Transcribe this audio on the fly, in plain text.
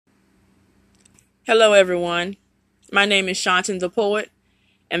Hello, everyone. My name is Shaunton the Poet,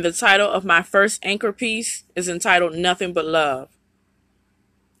 and the title of my first anchor piece is entitled Nothing But Love.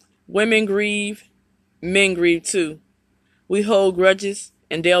 Women grieve, men grieve too. We hold grudges,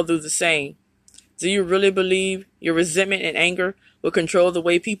 and they'll do the same. Do you really believe your resentment and anger will control the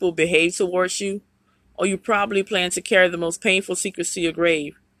way people behave towards you? Or you probably plan to carry the most painful secrets to your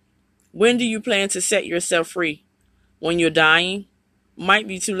grave? When do you plan to set yourself free? When you're dying? Might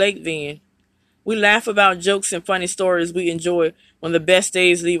be too late then. We laugh about jokes and funny stories we enjoy when the best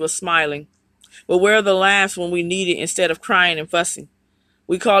days leave us smiling. But where are the laughs when we need it instead of crying and fussing?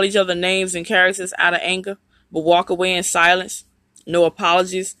 We call each other names and characters out of anger, but walk away in silence. No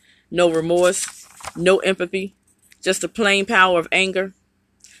apologies, no remorse, no empathy, just the plain power of anger.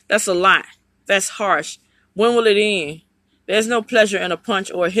 That's a lot. That's harsh. When will it end? There's no pleasure in a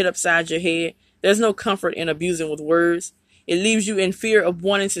punch or a hit upside your head. There's no comfort in abusing with words. It leaves you in fear of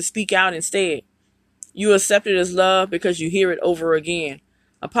wanting to speak out instead. You accept it as love because you hear it over again,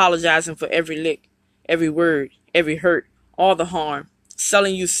 apologizing for every lick, every word, every hurt, all the harm,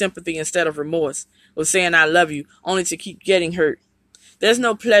 selling you sympathy instead of remorse, or saying I love you only to keep getting hurt. There's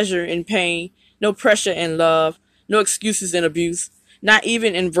no pleasure in pain, no pressure in love, no excuses in abuse, not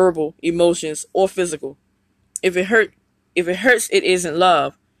even in verbal emotions or physical. If it hurts, it isn't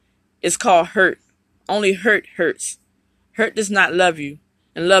love. It's called hurt. Only hurt hurts. Hurt does not love you,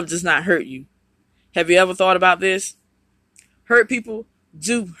 and love does not hurt you. Have you ever thought about this? Hurt people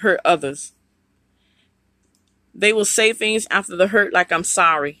do hurt others. They will say things after the hurt like I'm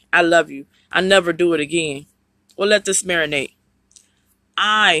sorry, I love you, I'll never do it again. Well, let this marinate.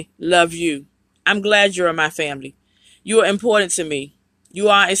 I love you. I'm glad you're in my family. You are important to me. You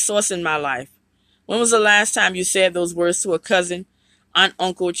are a source in my life. When was the last time you said those words to a cousin, aunt,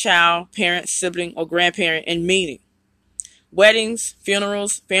 uncle, child, parent, sibling, or grandparent and mean it? Weddings,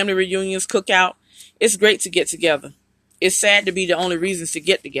 funerals, family reunions, cookout. It's great to get together. It's sad to be the only reasons to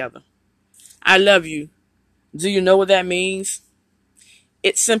get together. I love you. Do you know what that means?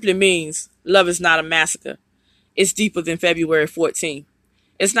 It simply means love is not a massacre. It's deeper than February 14th.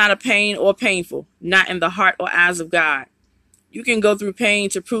 It's not a pain or painful, not in the heart or eyes of God. You can go through pain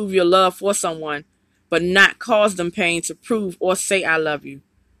to prove your love for someone, but not cause them pain to prove or say I love you.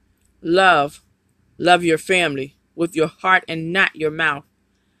 Love your family with your heart and not your mouth.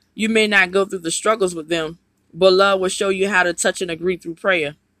 You may not go through the struggles with them, but love will show you how to touch and agree through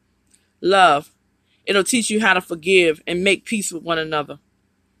prayer. Love, it'll teach you how to forgive and make peace with one another.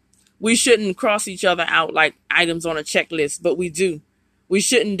 We shouldn't cross each other out like items on a checklist, but we do. We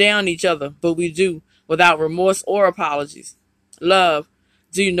shouldn't down each other, but we do, without remorse or apologies. Love,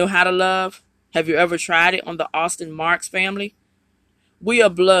 do you know how to love? Have you ever tried it on the Austin Marks family? We are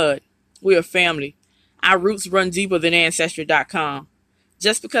blood. We are family. Our roots run deeper than Ancestry.com.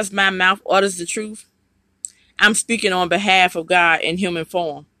 Just because my mouth utters the truth, I'm speaking on behalf of God in human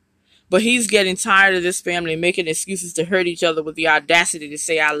form. But he's getting tired of this family making excuses to hurt each other with the audacity to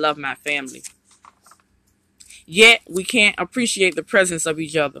say I love my family. Yet we can't appreciate the presence of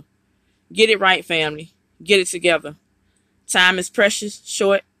each other. Get it right, family. Get it together. Time is precious,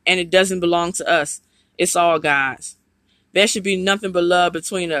 short, and it doesn't belong to us. It's all God's. There should be nothing but love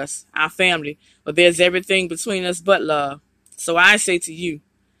between us, our family, but there's everything between us but love. So I say to you,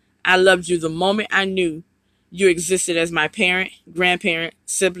 I loved you the moment I knew you existed as my parent, grandparent,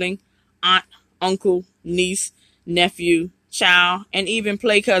 sibling, aunt, uncle, niece, nephew, child, and even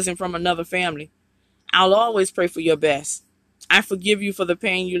play cousin from another family. I'll always pray for your best. I forgive you for the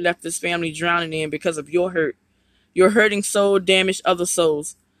pain you left this family drowning in because of your hurt. Your hurting soul damaged other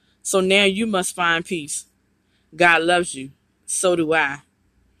souls. So now you must find peace. God loves you. So do I.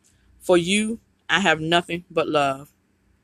 For you, I have nothing but love.